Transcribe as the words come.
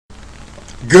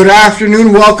Good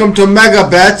afternoon, welcome to Mega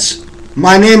Bets.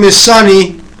 My name is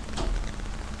Sonny.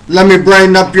 Let me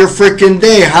brighten up your freaking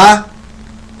day, huh?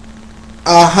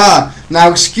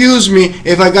 Now excuse me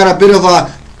if I got a bit of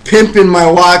a pimp in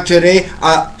my walk today,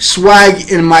 a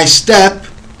swag in my step,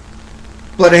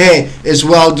 but hey, it's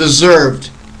well deserved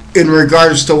in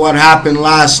regards to what happened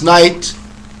last night.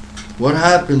 What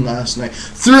happened last night?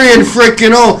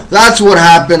 3-0, that's what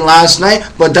happened last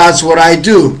night, but that's what I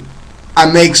do. I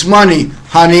makes money,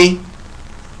 honey,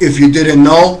 if you didn't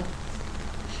know.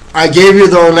 I gave you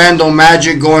the Orlando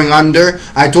Magic going under.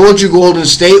 I told you Golden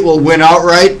State will win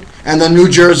outright and the New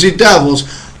Jersey Devils.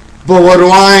 But what do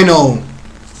I know?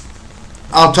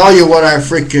 I'll tell you what I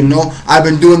freaking know. I've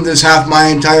been doing this half my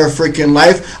entire freaking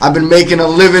life. I've been making a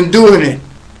living doing it.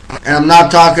 And I'm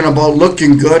not talking about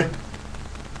looking good.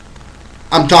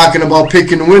 I'm talking about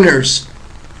picking winners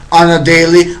on a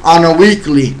daily, on a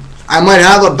weekly. I might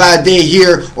have a bad day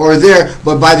here or there,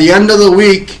 but by the end of the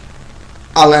week,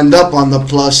 I'll end up on the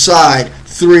plus side,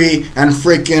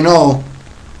 3-0.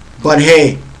 But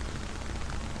hey,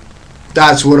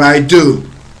 that's what I do.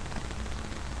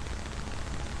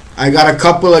 I got a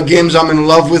couple of games I'm in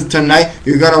love with tonight.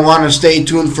 You're going to want to stay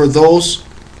tuned for those,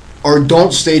 or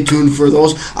don't stay tuned for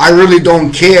those. I really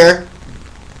don't care.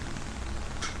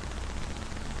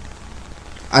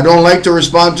 I don't like to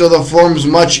respond to the forums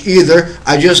much either.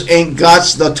 I just ain't got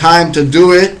the time to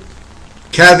do it.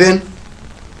 Kevin,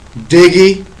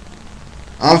 Diggy,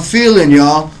 I'm feeling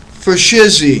y'all for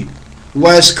shizzy.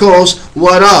 West Coast,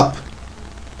 what up?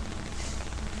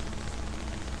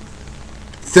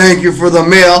 Thank you for the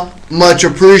mail. Much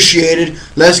appreciated.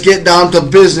 Let's get down to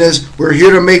business. We're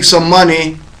here to make some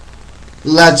money.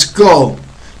 Let's go.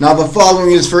 Now the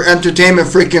following is for entertainment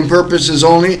freaking purposes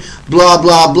only. Blah,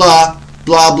 blah, blah.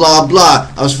 Blah, blah,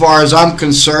 blah, as far as I'm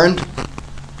concerned.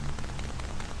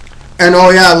 And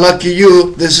oh yeah, lucky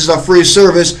you, this is a free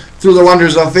service through the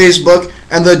wonders of Facebook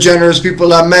and the generous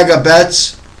people at Mega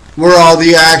Bets, where all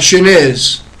the action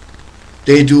is.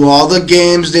 They do all the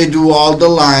games, they do all the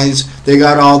lines, they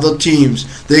got all the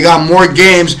teams. They got more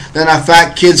games than a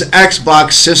fat kid's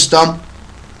Xbox system.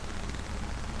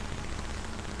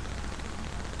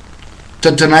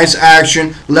 To tonight's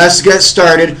action, let's get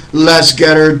started, let's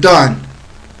get her done.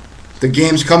 The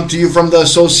games come to you from the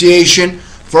association.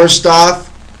 First off,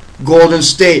 Golden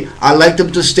State. I like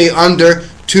them to stay under.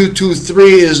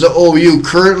 2-2-3 is the OU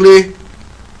currently.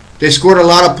 They scored a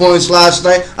lot of points last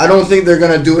night. I don't think they're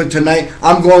going to do it tonight.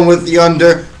 I'm going with the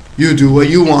under. You do what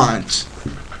you want.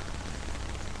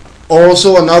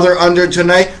 Also, another under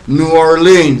tonight, New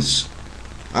Orleans.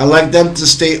 I like them to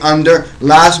stay under.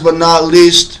 Last but not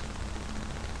least,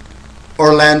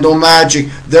 Orlando Magic.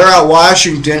 They're at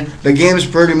Washington. The game's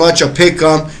pretty much a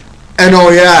pick-em. And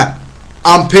oh yeah,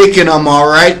 I'm picking them,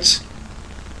 alright?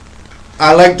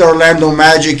 I like the Orlando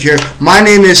Magic here. My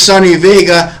name is Sonny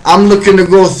Vega. I'm looking to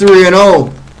go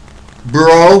 3-0.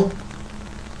 Bro.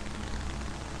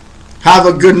 Have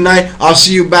a good night. I'll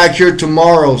see you back here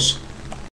tomorrow.